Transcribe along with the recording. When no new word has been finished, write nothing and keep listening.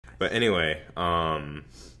But anyway,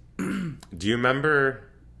 do you remember?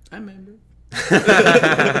 I remember.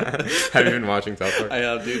 Have you been watching South Park? I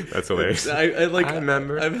have, dude. That's hilarious. I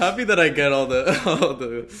remember. I'm happy that I get all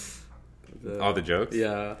the All the jokes?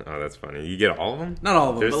 Yeah. Oh, that's funny. You get all of them? Not all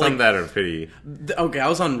of them. There's but some that are pretty... Okay, I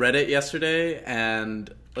was on Reddit yesterday,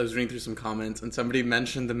 and I was reading through some comments, and somebody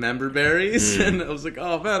mentioned the member berries, and I was like,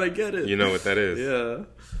 oh, man, I get it. You know what that is? Yeah.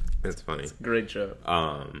 It's funny. It's a great show.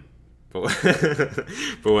 But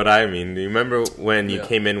what I mean, do you remember when you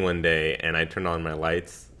came in one day, and I turned on my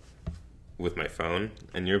lights with my phone,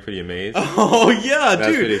 and you were pretty amazed? Oh, yeah, That's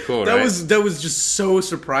dude. pretty cool, that right? That was just so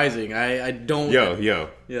surprising. I don't... Yo.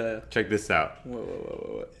 Yeah. Check this out.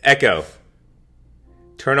 What? Echo.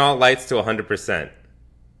 Turn all lights to 100%.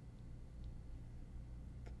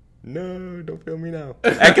 No, don't fail me now.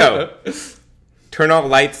 Echo. Turn all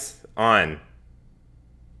lights on.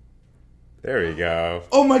 There we go.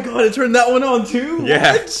 Oh my god, it turned that one on too?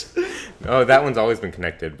 Yeah. What? Oh, that one's always been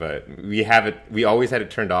connected, but we always had it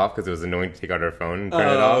turned off because it was annoying to take out our phone and turn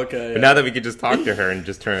it off. Okay. But now that we could just talk to her and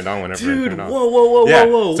just turn it on whenever Dude, it turned off.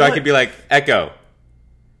 whoa. So I could be like, Echo,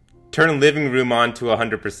 turn living room on to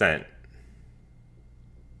 100%.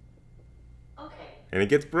 Okay. And it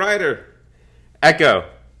gets brighter. Echo,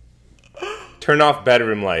 turn off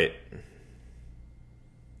bedroom light.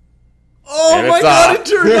 Oh And my it's god, off. it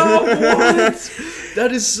turned off! What?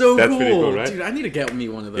 That is so That's cool. pretty cool, right? Dude, I need to get me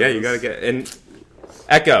one of those. Yeah, you gotta get... And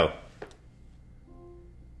Echo,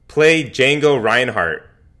 play Django Reinhardt.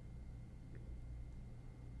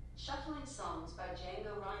 Shuffling songs by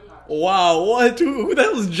Django Reinhardt. Wow, what? Who the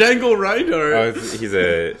hell is Django Reinhardt? Oh, he's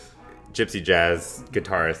a gypsy jazz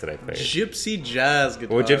guitarist that I played. Gypsy jazz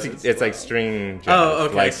guitar. Well, gypsy, it's like string jazz. Oh,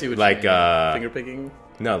 okay, like, I see what like, you mean. Finger picking?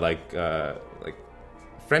 No, like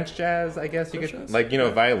French jazz, I guess you French could... jazz? Like, you know,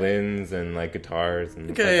 violins and, like, guitars and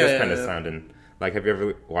Okay, like, yeah, this yeah, kind of yeah. sounding... Like, have you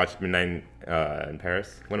ever watched Midnight in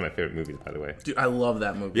Paris? One of my favorite movies, by the way. Dude, I love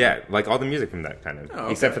that movie. Yeah, like, all the music from that kind of... Oh,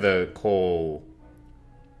 okay. Except for the Cole...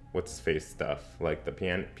 What's-his-face stuff? Like, the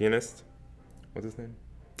pianist? What's his name?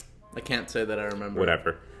 I can't say that I remember.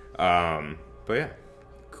 Whatever. But yeah.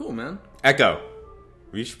 Cool, man. Echo.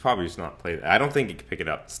 We should probably just not play that. I don't think you can pick it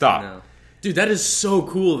up. Stop. No. Dude, that is so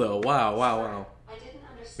cool, though. Wow. I didn't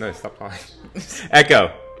understand. No, stop talking.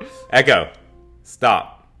 Echo.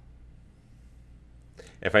 Stop.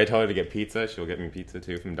 If I tell her to get pizza, she'll get me pizza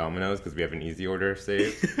too from Domino's because we have an easy order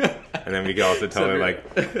saved. And then we can also tell her, like,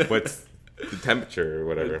 what's the temperature or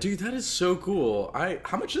whatever. Dude, that is so cool.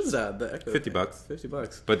 How much is that? The Echo $50.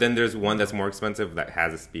 $50. But then there's one that's more expensive that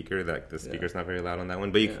has a speaker. Like, the speaker's not very loud on that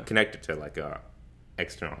one. But you can connect it to, like, a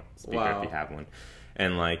external speaker if you have one.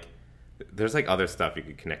 And, like, there's, like, other stuff you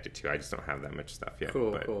could connect it to. I just don't have that much stuff yet.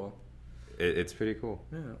 Cool. It's pretty cool.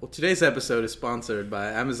 Yeah. Well, today's episode is sponsored by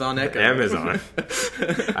Amazon Echo. Amazon.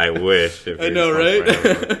 I wish. I know,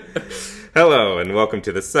 right? Hello, and welcome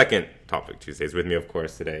to the second Topic Tuesdays. With me, of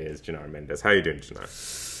course, today is Genar Mendez. How are you doing, Genar?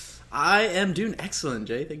 I am doing excellent,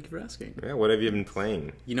 Jay. Thank you for asking. Yeah, what have you been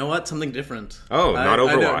playing? You know what? Something different. Oh, not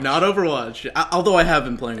Overwatch. I know, not Overwatch. Although I have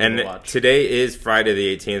been playing Overwatch. And today is Friday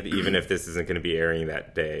the 18th, even if this isn't going to be airing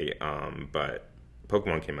that day. But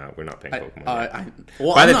Pokemon came out. We're not playing Pokemon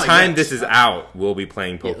yet. By the time this is out, we'll be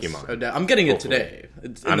playing Pokemon. Yes, I'm getting it today.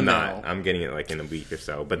 It's in the mail. I'm getting it like in a week or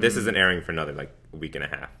so. But this isn't airing for another like a week and a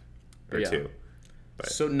half or two. But.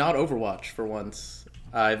 So not Overwatch for once.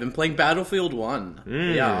 I've been playing Battlefield 1.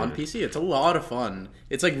 Yeah, on PC. It's a lot of fun.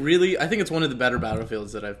 It's like really, I think it's one of the better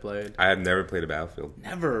Battlefields that I've played. I have never played a Battlefield.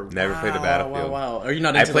 Never Played a Battlefield. Wow. Are you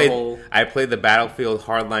not into the whole... I played the Battlefield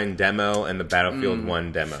Hardline demo and the Battlefield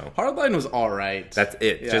 1 demo. Hardline was alright. That's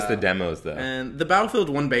it. Yeah. Just the demos, though. And the Battlefield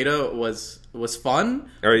 1 beta was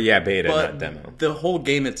fun. Or yeah, beta, but not demo. The whole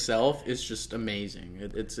game itself is just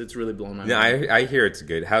amazing. It's really blown my mind. I hear it's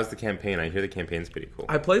good. How's the campaign? I hear the campaign's pretty cool.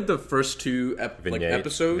 I played the first two episodes.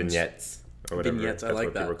 Vignettes. Or whatever. Vignettes, I That's like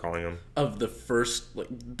what that. people were calling them. Of the first,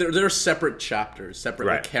 they're separate chapters, separate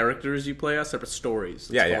Right. characters you play as, separate stories.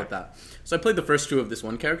 Let's Yeah. call it that. So I played the first two of this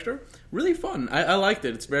one character. Really fun. I liked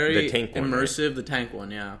it. It's very The tank one, immersive. right? The tank one,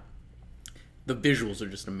 yeah. The visuals are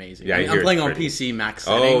just amazing. Yeah, I'm playing on pretty. PC max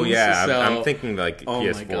settings. Oh yeah, so I'm thinking like Oh my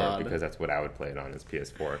PS4 God. because that's what I would play it on is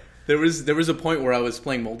PS4. There was a point where I was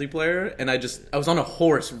playing multiplayer and I was on a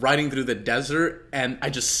horse riding through the desert and I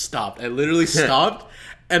just stopped. I literally stopped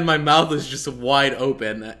and my mouth was just wide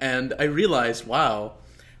open and I realized, wow,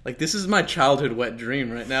 like this is my childhood wet dream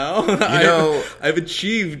right now. I've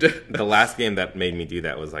achieved. The last game that made me do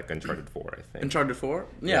that was like Uncharted 4, I think. Uncharted 4?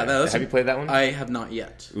 Yeah. Have you played that one? I have not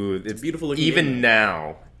yet. Ooh, it's a beautiful looking even game.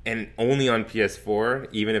 now, and only on PS4,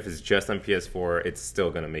 even if it's just on PS4, it's still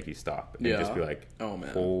going to make you stop and just be like, oh, man.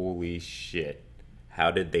 holy shit.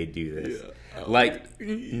 how did they do this? Yeah. Like,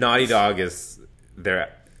 Naughty Dog is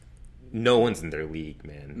there. No one's in their league,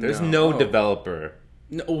 man. There's no developer.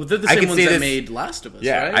 No, they're the same ones that made Last of Us,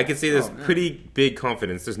 yeah, right? I can say this pretty big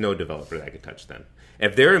confidence. There's no developer that could touch them.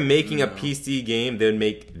 If they were making a PC game, they would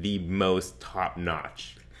make the most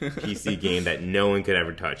top-notch PC game that no one could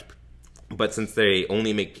ever touch. But since they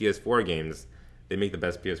only make PS4 games, they make the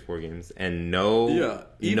best PS4 games, and no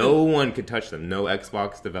one could touch them. No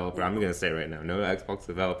Xbox developer. I'm going to say it right now. No Xbox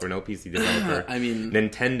developer, no PC developer. I mean,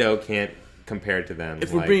 Nintendo can't compare to them.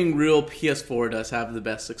 If we're being real, PS4 does have the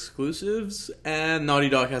best exclusives, and Naughty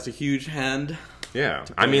Dog has a huge hand. Yeah.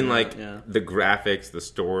 I mean, like, the graphics, the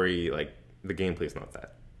story, like, the gameplay's not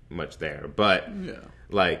that much there. But,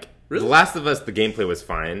 like, The Last of Us, the gameplay was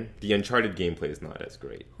fine. The Uncharted gameplay is not as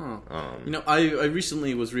great. Huh. I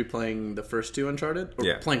recently was replaying the first two Uncharted,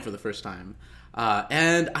 or playing for the first time.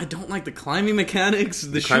 And I don't like the climbing mechanics.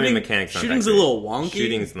 The climbing mechanics shooting's a little wonky.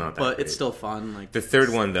 Shooting's not that but great. It's still fun. Like the third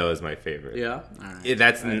one though is my favorite. Yeah, all right.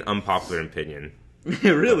 That's an unpopular opinion.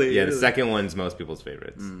 Really? Yeah, the second one's most people's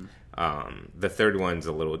favorites. The third one's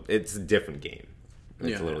it's a different game.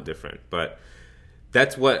 It's a little different, but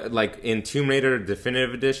that's what, like, in Tomb Raider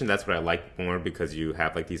Definitive Edition, that's what I like more, because you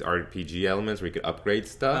have, like, these RPG elements where you could upgrade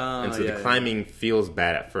stuff. And so the climbing feels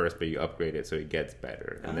bad at first, but you upgrade it so it gets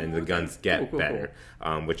better. And then the guns get better,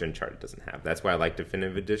 which Uncharted doesn't have. That's why I like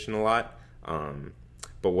Definitive Edition a lot.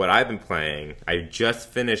 But what I've been playing, I just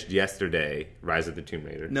finished yesterday Rise of the Tomb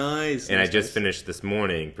Raider. Nice. And I just finished this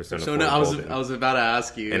morning Persona 4 Golden. I was about to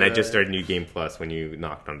ask you. And I just started New Game Plus when you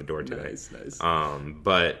knocked on the door today. Nice.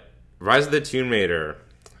 But Rise of the Tomb Raider,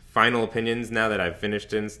 final opinions now that I've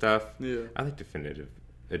finished it and stuff. Yeah. I like Definitive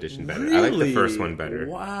Edition better. Really? I like the first one better.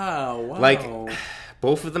 Wow. Like,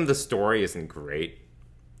 both of them, the story isn't great,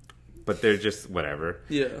 but they're just whatever.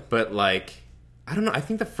 Yeah. But, like, I don't know. I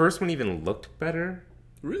think the first one even looked better.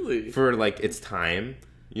 Really? For, like, its time.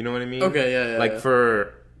 You know what I mean? Okay, yeah. Like,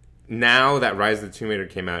 for now that Rise of the Tomb Raider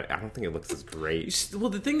came out, I don't think it looks as great.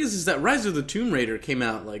 Well, the thing is that Rise of the Tomb Raider came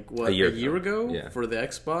out, like, what, a year ago? Yeah. For the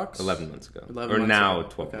Xbox? 11 months ago. 11 or months now, ago.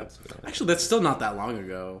 12 months ago. Actually, that's still not that long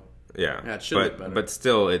ago. Yeah. Yeah, it should look better. But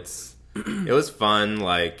still, it was fun,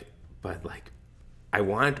 like, but, like, I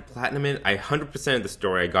wanted to platinum it. I 100% of the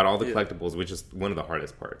story. I got all the collectibles, which is one of the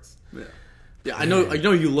hardest parts. Yeah. Yeah, I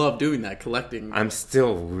know you love doing that, collecting. I'm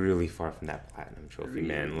still really far from that platinum trophy,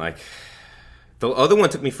 man. Like, the other one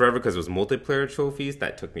took me forever because it was multiplayer trophies.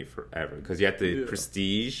 That took me forever because you had to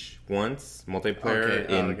prestige once multiplayer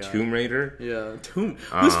in Tomb Raider. Yeah,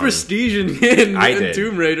 who's prestige in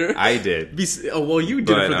Tomb Raider? I did. Well, you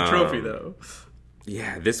did it for the trophy though.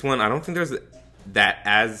 Yeah, this one I don't think there's that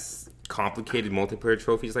as complicated multiplayer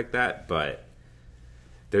trophies like that, but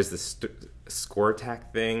there's this score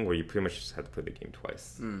attack thing where you pretty much just have to play the game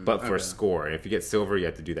twice, but for a score. And if you get silver, you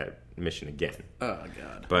have to do that mission again. Oh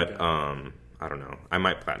god! But I don't know. I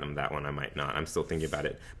might platinum that one. I might not. I'm still thinking about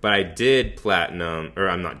it. But I did platinum, or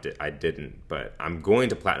I'm not. I didn't. But I'm going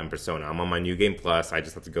to platinum Persona. I'm on my New Game Plus. I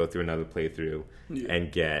just have to go through another playthrough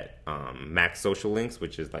and get max social links,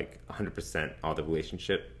 which is like 100% all the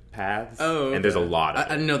relationship paths. Oh, okay. And there's a lot of I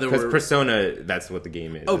didn't know there because were... Persona, that's what the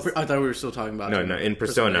game is. Oh, I thought we were still talking about... No, in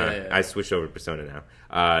Persona, I switched over to Persona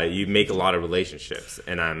now. You make a lot of relationships,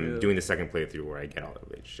 and I'm doing the second playthrough where I get all the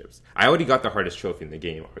relationships. I already got the hardest trophy in the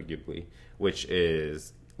game, arguably, which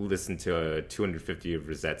is listen to 250 of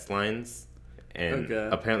Rosette's lines. And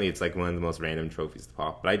apparently it's like one of the most random trophies to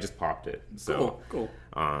pop, but I just popped it. So, cool.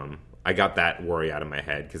 I got that worry out of my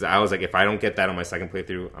head because I was like, if I don't get that on my second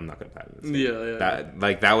playthrough, I'm not gonna platinum this game.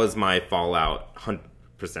 That was my Fallout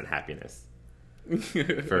 100% happiness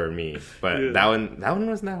for me. But that one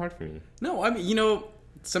wasn't that hard for me. No, I mean,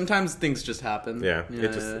 sometimes things just happen. Yeah.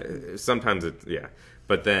 Sometimes it's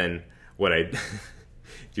But then what I do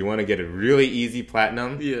you want to get a really easy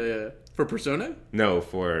platinum? Yeah. For Persona? No,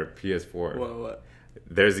 for PS4. What?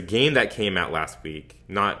 There's a game that came out last week,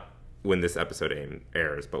 not when this episode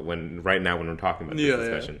airs, but right now when we're talking about this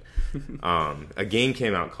discussion. A game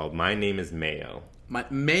came out called My Name is Mayo.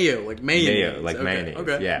 Mayo, like mayonnaise. Mayo, like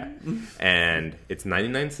mayonnaise, yeah. And it's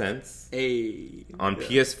 99 cents. On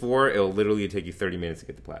PS4, it'll literally take you 30 minutes to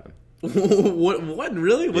get the platinum. What?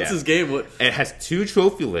 Really? What's this game? It has 2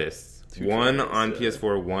 trophy lists. One on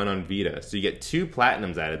PS4, one on Vita. So you get 2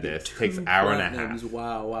 platinums out of this. It takes an hour and a half.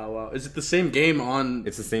 Wow. Is it the same game on...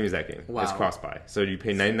 It's the same as that game. Wow. It's cross-buy. So you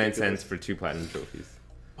pay 99 cents for 2 platinum trophies.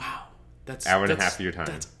 Wow. That's hour and a half of your time.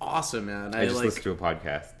 That's awesome, man. I just listened to a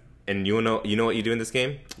podcast. And you know what you do in this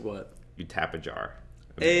game? What? You tap a jar.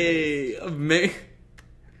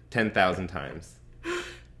 10,000 times.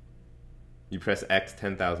 You press X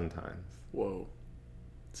 10,000 times. Whoa.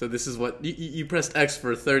 So this is what you pressed X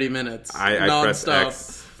for 30 minutes. I pressed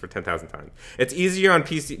X for 10,000 times. It's easier on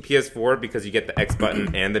PS4 because you get the X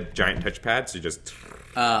button and the giant touchpad, so you just...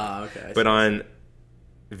 okay. But on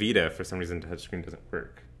Vita, for some reason, the touchscreen doesn't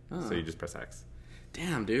work. Oh. So you just press X.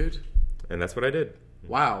 Damn, dude. And that's what I did.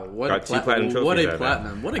 Wow, what Got 2 platinum trophies. What a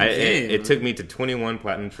platinum. What a game. It took me to 21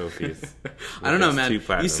 platinum trophies. I don't know, man.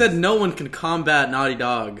 You said no one can combat Naughty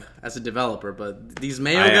Dog as a developer, but these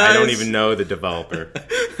Mayo guys... I don't even know the developer.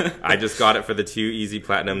 I just got it for the 2 easy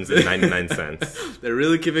platinums and 99 cents. They're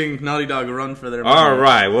really giving Naughty Dog a run for their money. All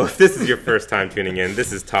right. Well, if this is your first time tuning in,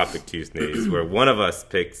 this is Topic Tuesdays, where one of us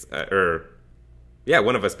picks...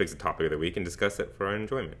 one of us picks a topic of the week and discuss it for our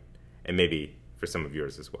enjoyment. And maybe for some of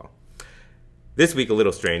yours as well. This week, a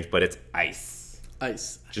little strange, but it's ice.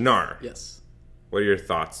 Ice. Genar. Yes. What are your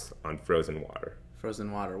thoughts on frozen water? Frozen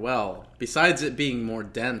water. Well, besides it being more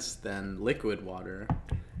dense than liquid water,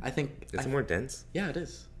 I think... Is it more dense? Yeah, it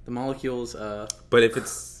is. The molecules... But if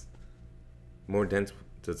it's more dense,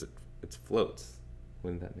 it floats?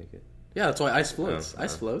 Wouldn't that make it? Yeah, that's why ice floats.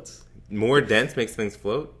 Ice floats. More dense makes things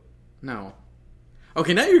float? No.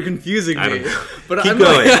 Okay, now you're confusing me. I don't know. But Keep I'm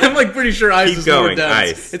going. I'm like pretty sure ice is more dense.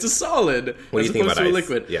 Ice. It's a solid What do you think about to a ice?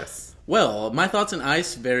 liquid. Yes. Well, my thoughts on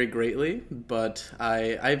ice vary greatly, but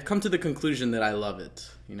I've come to the conclusion that I love it.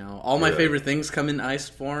 You know, all my Really? favorite things come in ice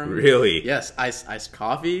form. Really? Yes, iced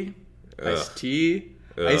coffee, Ugh. iced tea,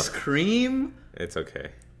 Ugh. ice cream. It's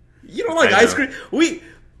okay. You don't like I ice know. cream?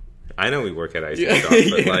 I know we work at ice Yeah, cream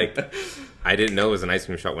shop, but yeah. like, I didn't know it was an ice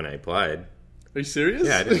cream shop when I applied. Are you serious?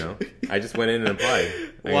 Yeah, I didn't know. I just went in and applied.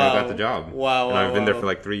 And Wow. I got the job. Wow, And wow, I've been there wow. for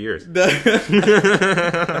like 3 years.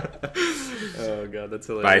 Oh god, that's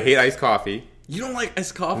hilarious. But I hate iced coffee. You don't like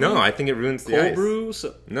iced coffee? No, I think it ruins the cold ice. brew.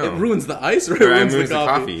 So No. it ruins the ice, or it Or it ruins ruins the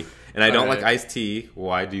coffee. And I don't like Alright. iced tea.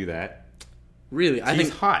 Why do that? Really, I Tea's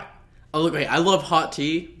think. hot. Oh, look, wait, I love hot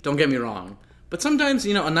tea. Don't get me wrong, but sometimes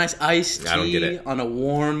a nice iced I don't get tea it. on a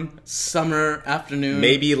warm summer afternoon,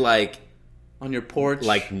 Maybe like on your porch,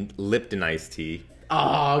 Lipton iced tea.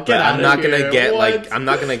 oh, get But out I'm of not here. gonna get What? I'm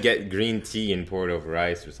not gonna get green tea and pour it over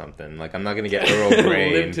ice or something. Like I'm not gonna get Earl Grey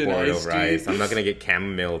and Lipton pour it iced over tea. ice. I'm not gonna get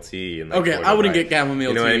chamomile tea and Okay, pour it I over wouldn't ice. get chamomile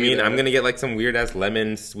You know what I tea mean? either. I'm gonna get like some weird ass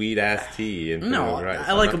lemon sweet ass tea and pour it No, over ice.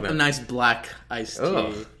 I I'm like not a gonna- nice black iced tea.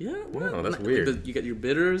 Ugh. Yeah, No, that's with weird. You get your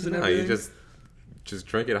bitters and No, everything. you just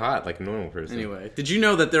drink it hot like a normal person. Anyway, did you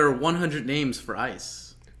know that there are 100 names for ice?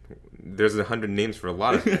 There's 100 names for a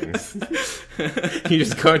lot of things. You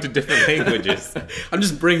just go into different languages. I'm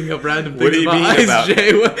just bringing up random things What do you about mean ice, about-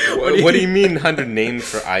 Jay. What do you mean 100 names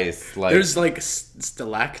for ice? Like There's like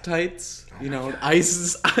stalactites,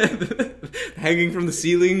 ice hanging from the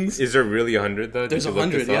ceilings. is there really 100 though? Did There's you look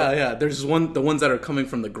 100, this up? yeah. There's the ones that are coming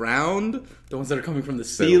from the ground, the ones that are coming from the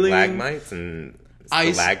So ceiling. stalagmites and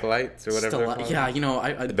Ice- stalagmites or whatever. they're called? Yeah,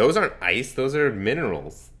 I Those aren't ice. Those are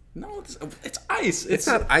minerals. no, it's ice. It's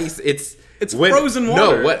not ice. It's It's frozen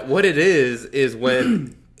water. No, what it is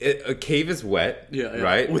when a cave is wet, Yeah, yeah.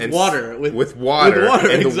 right? With And water. With water, water,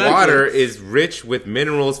 and the exactly. water is rich with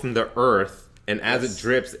minerals from the earth. And as Yes. it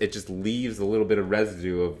drips, it just leaves a little bit of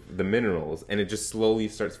residue of the minerals, and it just slowly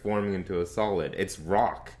starts forming into a solid. It's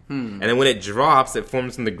rock, and then when it drops, it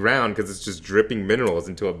forms from the ground because it's just dripping minerals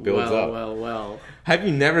until it builds up. Well. Have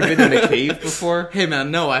you never been in a cave before? Hey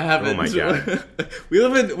man, no, I haven't. Oh my God. we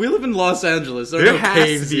live in Los Angeles. There are There no has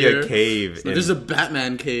caves to be here. a cave. There's a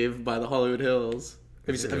Batman cave by the Hollywood Hills.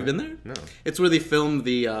 Have you been there? No. It's where they filmed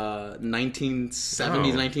the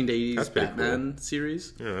 1970s, Oh, 1980s that's pretty Batman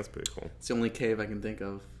series. Yeah, that's pretty cool. It's the only cave I can think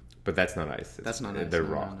of. But that's not ice. That's not ice, They're no,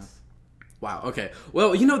 no, rocks. no. Wow. Okay.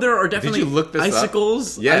 Well, there are definitely you look this up?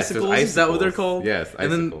 icicles. Yes, there's icicles. Is that what they're icicles. called? Yes,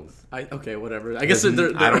 And then icicles. okay, whatever. I guess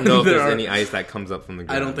there I don't know if there there's are- any ice that comes up from the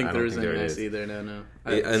ground. I don't think there is any there ice is. either. No.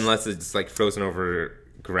 Unless it's like frozen over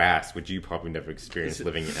grass, which you probably never experienced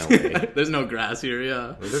living in LA. There's no grass here.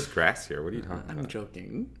 Yeah. Well, there's grass here. What are you talking I'm about?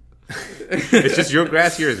 joking. It's just your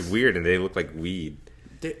grass here is weird and they look like weed.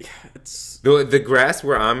 It's. The grass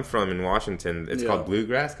where I'm from in Washington, it's Yeah. called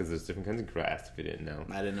bluegrass because there's different kinds of grass. If you didn't know,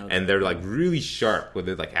 I didn't know that. And they're like really sharp, where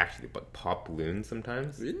they like actually like pop balloons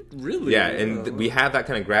sometimes. Really? Yeah, and we have that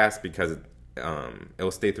kind of grass because it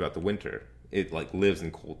will stay throughout the winter. It like lives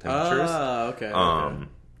in cold temperatures. Ah, okay.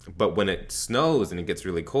 But when it snows and it gets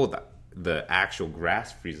really cold, the actual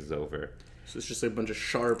grass freezes over. So it's just a bunch of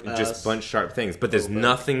sharp. Just bunch sharp things. But there's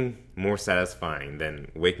nothing more satisfying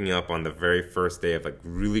than waking up on the very first day of like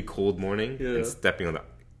really cold morning and stepping on the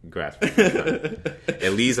grass. For the first time. It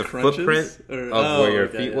leaves a Crunches? footprint Or- of where your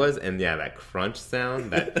okay, feet yeah. was, and that crunch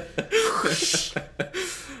sound, that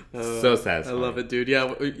So satisfying. I love it, dude.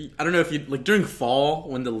 Yeah, I don't know if you like during fall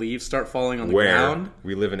when the leaves start falling on the Where ground.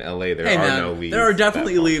 we live in LA, there Hey are man, no leaves. there are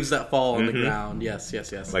definitely that fall. leaves that fall on the ground. Yes.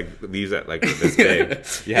 Like leaves that like this big.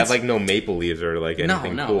 You have like no maple leaves or like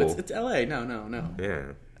anything no, cool. it's LA. No. Yeah,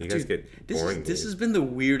 you guys Dude, get this boring. this has been the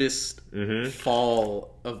weirdest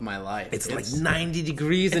fall of my life. It's like 90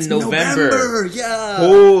 degrees in November. Yeah.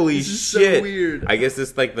 Holy This is shit! so weird. I guess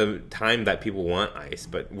it's like the time that people want ice,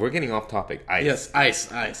 but we're getting off topic. Ice. Yes, ice.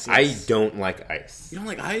 Yes. I don't like ice. You don't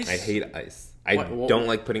like ice? I hate ice. I What- don't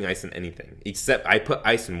like putting ice in anything except I put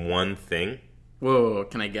ice in one thing. Whoa,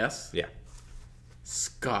 can I guess? Yeah.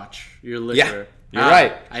 Scotch. Your liquor. Yeah, you're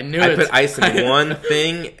right. I knew I it. put ice in one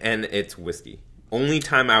thing, and it's whiskey. Only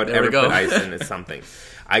time I would There we ever go. put ice in is something.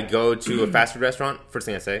 I go to a fast food restaurant. First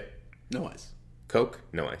thing I say, No ice. Coke,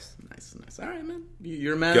 no ice. Nice. All right, man.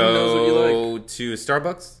 You're a man who knows what you like. Go to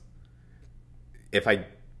Starbucks.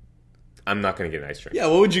 I'm not gonna get an ice drink. Yeah,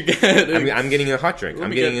 what would you get? I'm getting a hot drink. Let I'm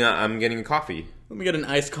me getting a coffee. Let me get an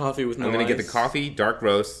iced coffee with no I'm gonna get the ice. coffee, dark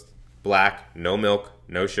roast, black, no milk,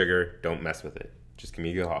 no sugar. Don't mess with it. Just give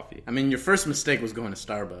me the coffee. I mean, your first mistake was going to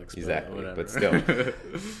Starbucks. Exactly, But but whatever. still.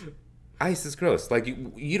 Ice is gross. Like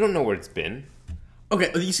you don't know where it's been.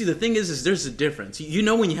 Okay, you see, the thing is there's a difference. You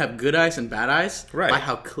know when you have good ice and bad ice Right. by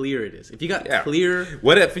how clear it is. If you got Yeah. clear,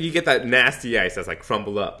 What if you get that nasty ice that's like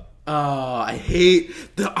crumbled up? I hate.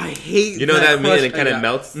 You know that mean it kind of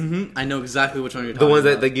melts. I know exactly which one you're The talking ones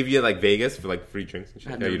that about. they give you at like Vegas for like free drinks and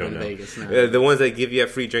shit. I've No, never you don't been know. to Vegas, no. The ones that give you a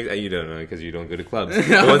free drink, you don't know because you don't go to clubs.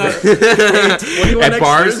 The I'm ones not- that- 21 at next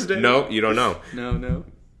bars, Thursday. no, you don't know. No.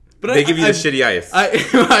 But They give you the shitty ice.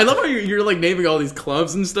 I love how you're like naming all these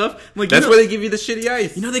clubs and stuff. I'm like, That's you know, where they give you the shitty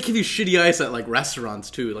ice. you know they give you shitty ice at like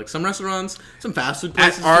restaurants too. Like some restaurants, some fast food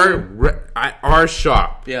places. at our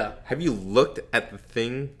shop. Yeah. Have you looked at the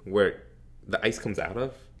thing where the ice comes out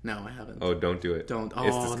of? No, I haven't. Oh, don't do it. Don't. Oh,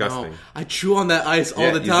 It's disgusting. No. I chew on that ice all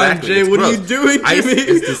Yeah, the time, exactly. Jay. It's What are gross. you doing, Ice Jimmy?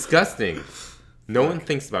 is disgusting. No one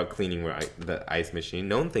thinks about cleaning the ice machine.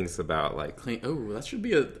 No one thinks about like Oh, that should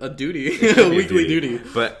be a duty, it should a be weekly duty.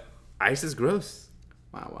 But ice is gross.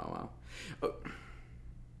 Wow. Oh,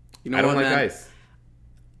 you know I don't what, like man? ice.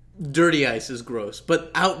 Dirty ice is gross,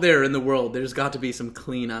 but out there in the world, there's got to be some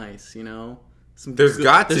clean ice. You know, There's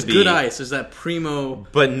got to there's be. good ice. There's that primo.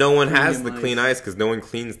 But no one has the Premium clean ice. ice because no one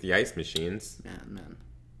cleans the ice machines. Man.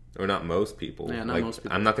 Or not most people. Yeah, not Like, most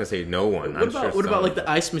people. I'm not gonna say no one. What about some. like the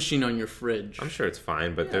ice machine on your fridge? I'm sure it's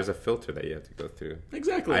fine, but there's a filter that you have to go through.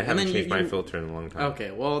 Exactly. I And haven't then changed my you- filter in a long time.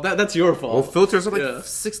 Okay, well that's your fault. Well, filters are like Yeah.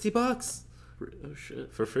 $60 Oh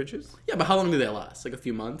shit. for fridges. Yeah, but how long do they last? Like a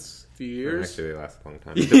few months, a few years? Actually, they last a long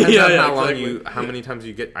time. Yeah, It depends on yeah, how long exactly. how many times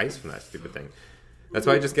you get ice from that stupid thing. That's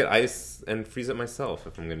why I just get ice and freeze it myself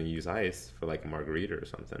if I'm gonna use ice for like a margarita or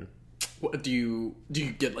something. What, do you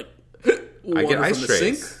get like I water get ice from the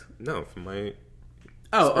trays. sink? No, from my.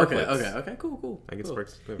 Oh, Sparklets. okay, cool. I get cool.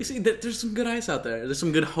 sparks delivered. You see, there's some good ice out there. There's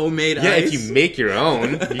some good homemade Yeah, ice. if you make your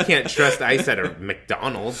own, you can't trust ice at a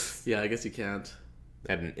McDonald's, Yeah, I guess you can't.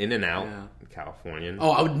 at an In-N-Out, Yeah. Californian.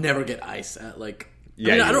 Oh, I would never get ice at like.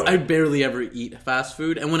 Yeah, I mean, you would. I barely ever eat fast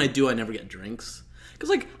food, and when I do, I never get drinks. Cause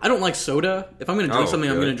like I don't like soda. If I'm gonna drink Oh, something,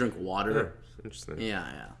 I'm really? gonna drink water. Interesting.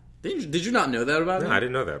 Yeah. Did you not know that about No, me? I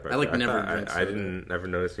didn't know that. But I, like, never thought- drink I soda. didn't ever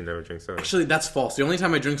notice you never drink soda. Actually, that's false. The only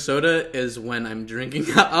time I drink soda is when I'm drinking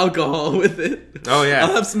alcohol with it. Oh, yeah.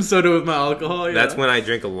 I'll have some soda with my alcohol. Yeah. That's when I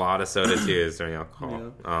drink a lot of soda too. Is during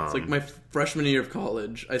alcohol. Yeah. It's like my freshman year of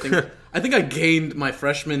college. I think I gained my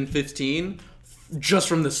freshman 15 just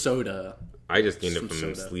from the soda. I just gained it some from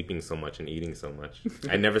soda. sleeping so much and eating so much.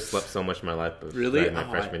 I never slept so much in my life. But Really? my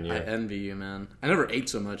freshman year. I envy you, man. I never ate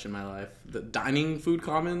so much in my life. The dining food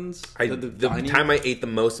commons. The dining. time I ate the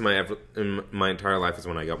most in my entire life is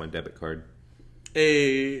when I got my debit card.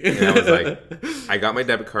 Hey. And I was like, I got my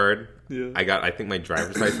debit card. Yeah. I think my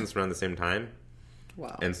driver's license around the same time.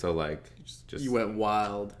 Wow. And so like just You went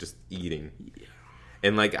wild. just eating.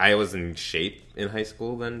 And like I was in shape in high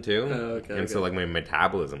school then too. Oh, okay, and so okay. like my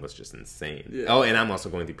metabolism was just insane. Yeah. Oh, and I'm also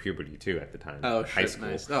going through puberty too at the time. Oh, high shit, school.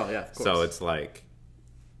 nice. Oh, yeah, of course. So it's like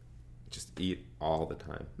just eat all the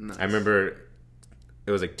time. Nice. I remember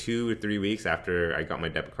it was like 2 or 3 weeks after I got my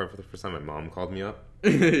debit card for the first time. My mom called me up.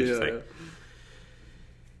 yeah. like,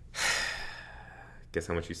 guess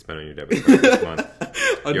how much you spent on your debit card this month?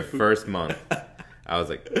 On Your food. first month. I was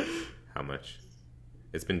like, how much?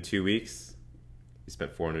 It's been 2 weeks. You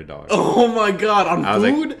spent $400. Oh my god, on I was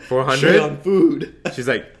like, food? 400? Shit, on food. She's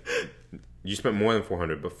like, you spent more than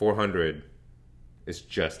 400, but 400 is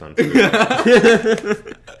just on food.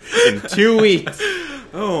 In 2 weeks.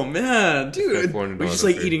 Oh man, dude. $400 We're just on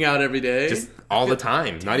like food. eating out every day. Just all the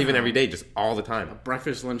time. Not even every day, just all the time.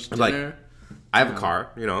 breakfast, lunch, I'm like, dinner. I have a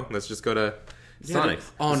car, you know. Let's just go to Sonic's.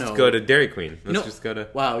 Oh, Let's no. just go to Dairy Queen. Let's just go to...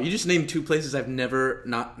 Wow, you just named two places I've never...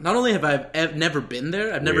 Not only have I never been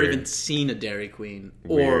there, I've never Weird. even seen a Dairy Queen.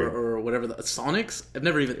 Weird. Or whatever. Sonic's?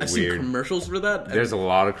 I've seen Weird. commercials for that. There's a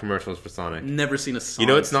lot of commercials for Sonic. Never seen a Sonic.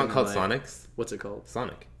 You know it's not called Sonic's? What's it called?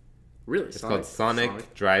 Sonic. Really? It's called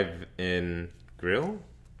Sonic Drive-In Grill?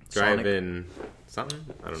 Drive-In something?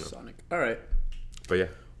 I don't know. Sonic. All right. But yeah,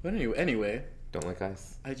 But anyway, don't like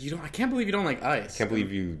ice. I can't believe you don't like ice. Can't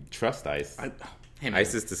believe you trust ice. Hey, man,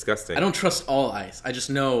 Ice is disgusting. I don't trust all ice. I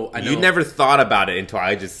know. You never thought about it until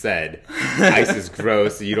I just said ice is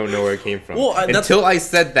gross. So you don't know where it came from. Well, until I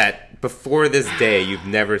said that before this day, you've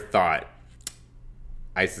never thought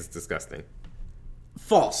ice is disgusting.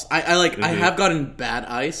 False. I have gotten bad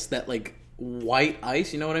ice that like white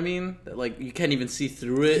ice. You know what I mean? That like you can't even see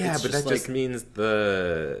through it. Yeah, it's but just that just means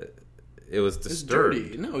it was it's disturbed.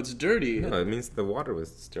 dirty. No, it's dirty. No, it means the water was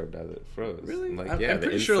disturbed as it froze. Really? Like, I'm the pretty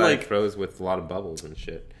inside sure, like- froze with a lot of bubbles and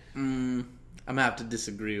shit. I'm gonna have to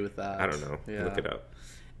disagree with that. I don't know. Yeah. Look it up.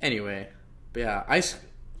 Anyway, but yeah, ice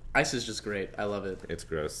is just great. I love it. It's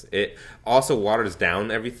gross. It also waters down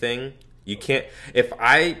everything. You can't... If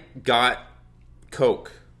I got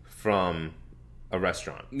Coke from a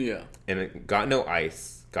restaurant Yeah. and it got no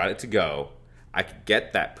ice, got it to go, I could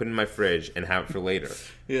get that, put it in my fridge, and have it for later.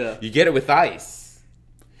 Yeah. You get it with ice.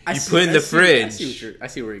 Put it in the fridge, I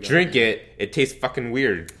see where you're going. drink it tastes fucking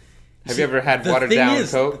weird. Have you ever had watered down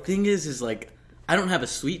Coke? The thing is like, I don't have a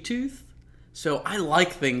sweet tooth, so I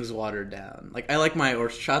like things watered down. Like, I like my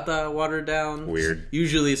horchata watered down. Weird.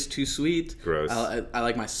 Usually it's too sweet. Gross. I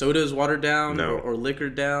like my sodas watered down No. or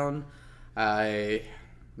liquored down.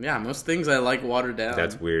 Most things I like watered down.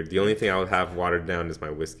 That's weird. The only thing I would have watered down is my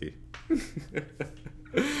whiskey.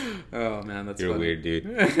 Oh, man, that's You're funny. a weird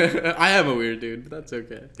dude. I am a weird dude, but that's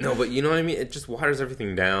okay. No, but you know what I mean? It just waters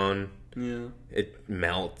everything down. Yeah. It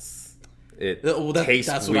melts. It That's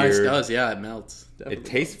tastes what weird. ice does. Yeah, it melts. It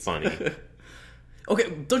tastes funny. Okay,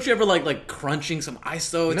 don't you ever like crunching some ice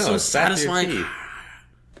though? It's No, so it's bad for your satisfying. teeth.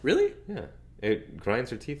 Really? Yeah. It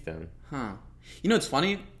grinds your teeth down. Huh. You know, it's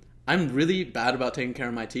funny. I'm really bad about taking care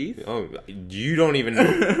of my teeth. Oh, you don't even...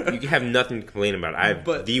 you have nothing to complain about. I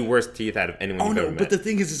have the worst teeth out of anyone you've ever met. But the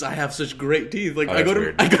thing is I have such great teeth. Like, Oh, I go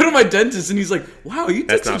that's to my dentist and he's like, "Wow, you take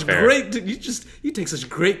That's not such fair. great. You take such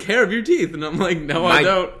great care of your teeth." And I'm like, "No, I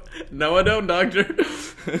don't. No, I don't, doctor."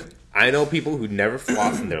 I know people who never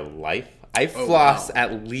floss in their life. I floss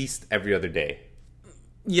at least every other day.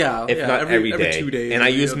 Yeah, If not every day. 2 days. And I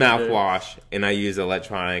every use other day. mouthwash and I use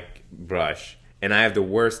electronic brush. And I have the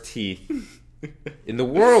worst teeth in the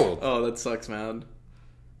world. Oh, that sucks, man.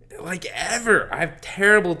 Like ever. I have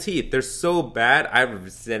terrible teeth. They're so bad. I've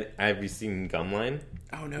received gum line.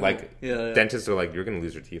 Oh no. Like Yeah. dentists are like, you're gonna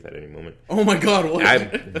lose your teeth at any moment. Oh my god, what? I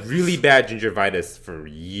have really bad gingivitis for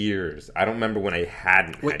years. I don't remember when I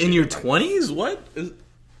hadn't. Wait, had in your gingivitis. 20s? What?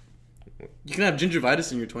 You can have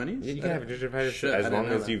gingivitis in your 20s? Yeah, you can have gingivitis Shit, I as didn't long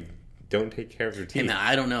know as that. you don't take care of your teeth. Hey, man,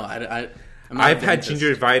 I don't know. I'm not I've a had dentist.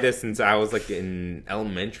 gingivitis since I was like in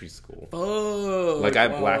elementary school. Oh. Like I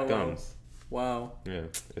have wow, black wow. gums. Wow. Yeah,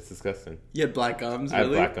 it's disgusting. You had black gums, I have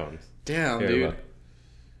really? black gums. Damn, Here, dude. look.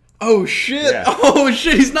 Oh, shit. Yeah. Oh,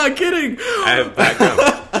 shit, he's not kidding. I have black gums.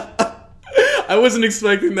 I wasn't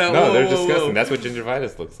expecting that. No, Whoa, they're whoa, disgusting. whoa. That's what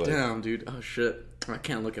gingivitis looks like. Damn, dude. Oh, shit. I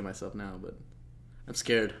can't look at myself now, but I'm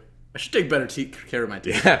scared. I should take better care of my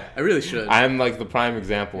teeth. Yeah. I really should. I'm like the prime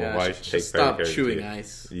example Yeah, of why I you should should take better stop care of chewing your teeth.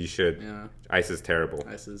 ice. You should. Yeah. Ice is terrible.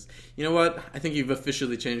 Ice is. You know what? I think you've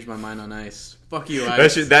officially changed my mind on ice. Fuck you,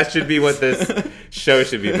 ice. That should be what this show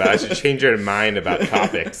should be about. I should change your mind about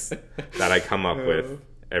topics that I come up with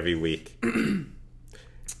every week.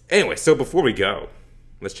 Anyway, so before we go,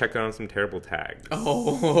 let's check out on some terrible tags.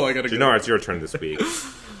 Oh, I gotta go. Genar, it's your turn this week.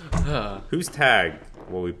 Whose tag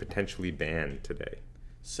will we potentially ban today?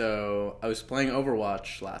 So, I was playing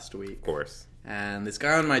Overwatch last week. Of course. And this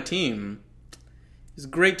guy on my team, he's a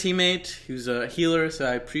great teammate. He was a healer, so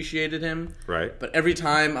I appreciated him. Right. But every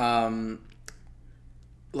time,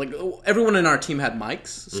 everyone in our team had mics,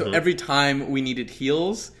 so every time we needed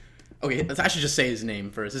heals... Okay, I should just say his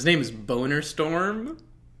name first. His name is Boner Storm.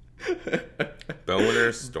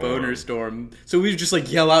 Boner Storm. Boner Storm. So we would just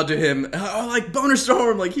yell out to him, "Oh, like Boner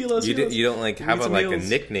Storm, like heal us." You heal us." don't We have need some a heals.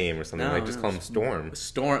 nickname or something, No, just no. call him Storm.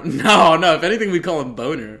 Storm. No. If anything, we call him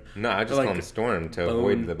Boner. No, I just Like call him Storm to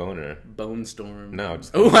avoid the boner. Bone Storm. No,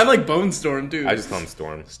 just Oh, I like Bone Storm too. I just call him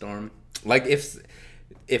Storm. Storm. Like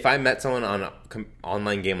if I met someone on an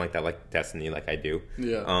online game like that, like Destiny, like I do,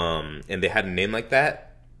 Yeah. and they had a name like that,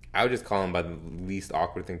 I would just call them by the least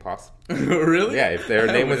awkward thing possible. Really? Yeah, if their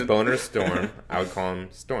I name was wouldn't. Boner Storm, I would call him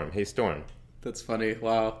Storm. Hey, Storm. That's funny.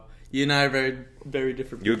 Wow. You and I are very, very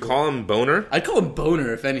different You people. would call him Boner? I'd call him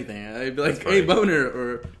Boner, if anything. I'd be like, hey, Boner,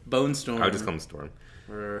 or Bone Storm. I would just call him Storm.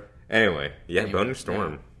 Or... Anyway, Boner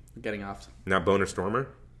Storm. Yeah. Getting off. Not Boner Stormer?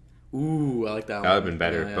 Ooh, I like that one. That would have been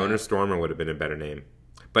better. Yeah. Boner Stormer would have been a better name.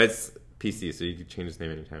 But it's PC, so you could change his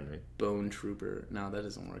name anytime, right? Bone Trooper. No, that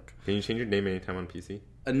doesn't work. Can you change your name anytime on PC?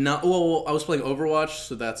 No, well, I was playing Overwatch,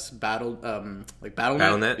 so that's Battle.net.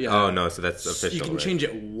 Battle.net? Yeah. Oh, no, so that's official. You can right? change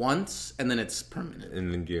it once, and then it's permanent.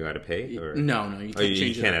 And then you gotta pay? Or? No, you can't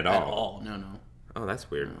change you can't it at all. No. Oh,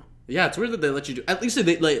 that's weird. No. Yeah, it's weird that they let you do. At least they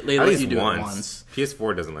let you do it once.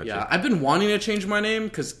 PS4 doesn't let you. Yeah, I've been wanting to change my name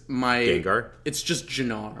because my Gengar? It's just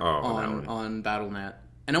Genar on Battle.net,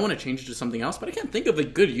 and I want to change it to something else, but I can't think of a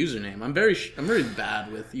good username. I'm very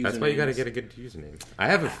bad with usernames. That's why you got to get a good username. I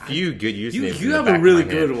have a few good usernames. You have a really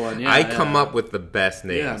good one. Yeah, I come up with the best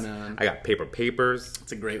names. Yeah, man. I got Paper Papers.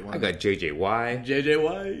 It's a great one. I got JJY.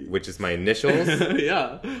 JJY, which is my initials.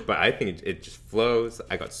 Yeah, but I think it just flows.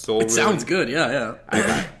 I got Soul. It sounds good. Yeah. I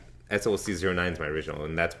got SOLC09 is my original,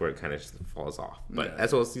 and that's where it kind of just falls off. But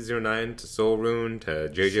SOLC09 to Soul Rune to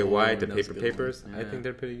JJY to Paper Papers, I think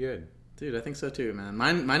they're pretty good. Dude, I think so too, man.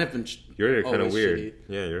 Mine have been. You're kind of weird. Shitty.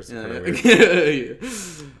 Yeah, yours is kind of weird.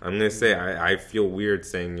 I'm gonna say I feel weird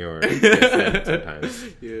saying yours sometimes.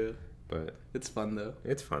 Yeah, but it's fun though.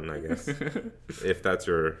 It's fun, I guess. If that's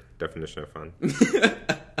your definition of fun.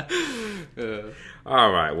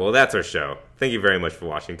 All right, well, that's our show. Thank you very much for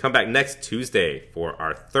watching. Come back next Tuesday for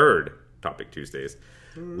our third Topic Tuesdays.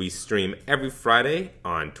 We stream every Friday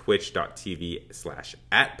on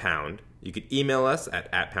twitch.tv/@pound. You can email us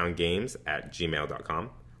at @poundgames@gmail.com.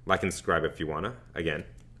 Like and subscribe if you wanna. Again,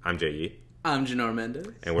 I'm Jay. I'm Genar Mendez.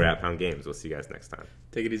 And we're at Pound Games. We'll see you guys next time.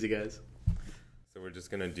 Take it easy, guys. So we're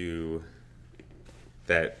just gonna do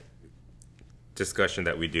that discussion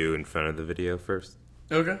that we do in front of the video first.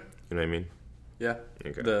 Okay. You know what I mean? Yeah.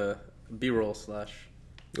 Okay. The B-roll /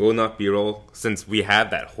 Well, not B-roll. Since we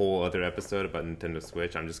had that whole other episode about Nintendo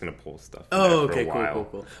Switch, I'm just gonna pull stuff. Oh, okay,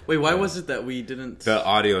 cool. Wait, why was it that we didn't? The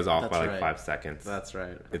audio is off by like right. 5 seconds. That's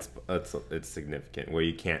right. It's significant where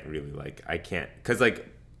you can't really I can't because a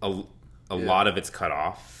lot of it's cut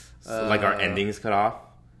off. So, like our endings cut off.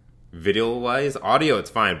 Video wise, audio it's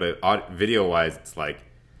fine, but video wise, it's like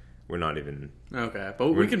we're not even. Okay,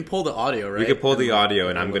 but we can pull the audio, right? We can pull the audio,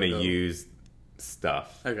 and I'm gonna use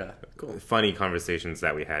stuff. Okay, cool. Funny conversations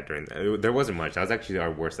that we had during there wasn't much. That was actually our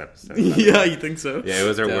worst episode. Yeah, you think so? Yeah, it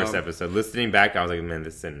was our worst episode. Listening back, I was like, man,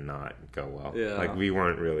 this did not go well. Yeah, like we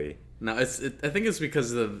weren't really. No, I think it's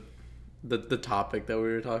because of the topic that we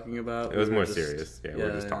were talking about. It was more serious. Yeah, we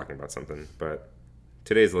were just talking about something. But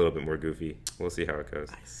today's a little bit more goofy. We'll see how it goes.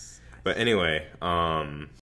 Nice. But anyway,